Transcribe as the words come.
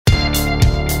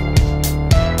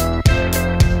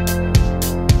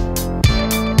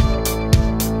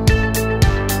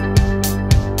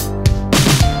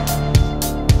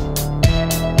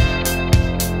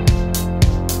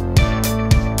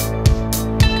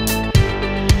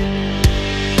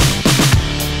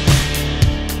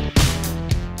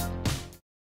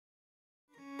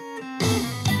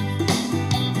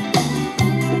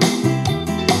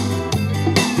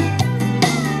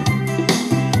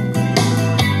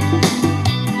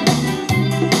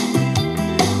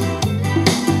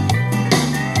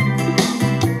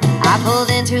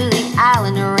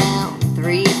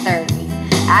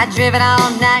I'd driven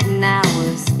all night and I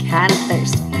was kinda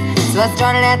thirsty. So I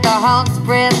started at the Hog's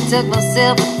Breath, took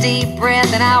myself a deep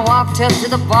breath, and I walked up to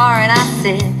the bar and I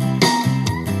said,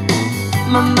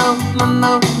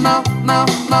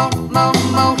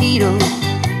 mojito.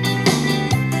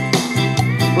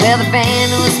 Well, the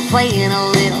band was playing a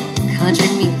little country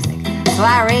music, so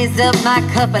I raised up my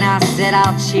cup and I said,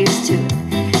 I'll cheers to it.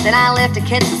 Then I left to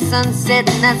catch the sunset,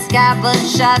 and that sky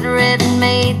bloodshot red and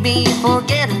made me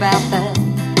forget about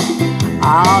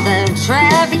all the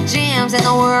traffic jams and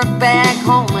the work back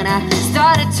home. And I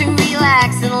started to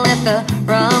relax and let the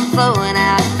rum flow, and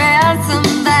I found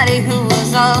somebody who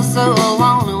was also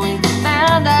alone, and we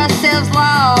found ourselves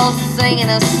lost singing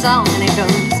a song, and it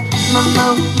goes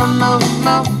mojitos.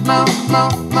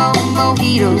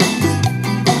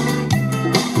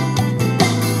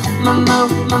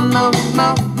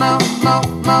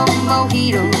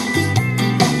 Mojitos.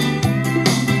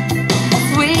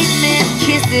 Sweet mint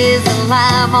kisses and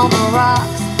lime on the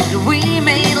rocks, and we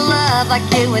made love like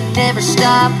it would never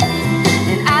stop.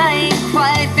 And I ain't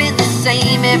quite been the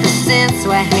same ever since,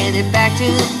 so I headed back to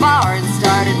the bar and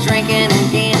started drinking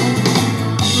again.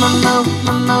 Mojitos.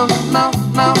 Mojitos.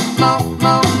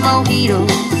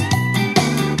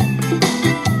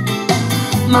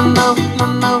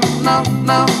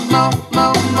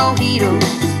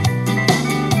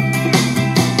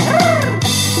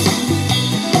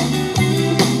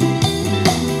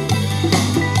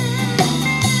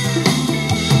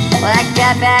 Well, I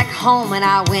got back home and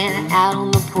I went out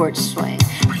on the porch swing,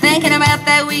 thinking about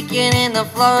that weekend in the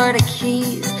Florida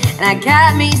Keys. And I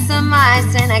got me some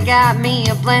ice and I got me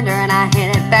a blender, and I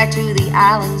headed back to the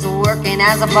islands working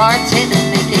as a bartender,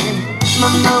 thinking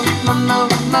mojitos.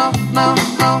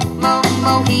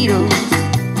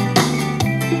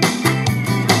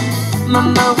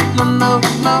 Mojitos.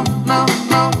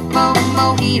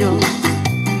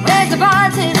 Where's the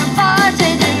bartender,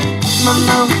 bartender?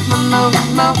 Mojitos.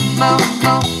 Mojitos.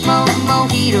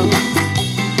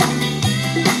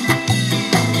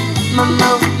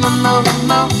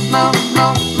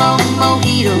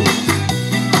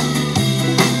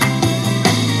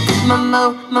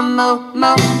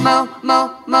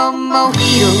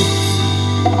 Mojitos.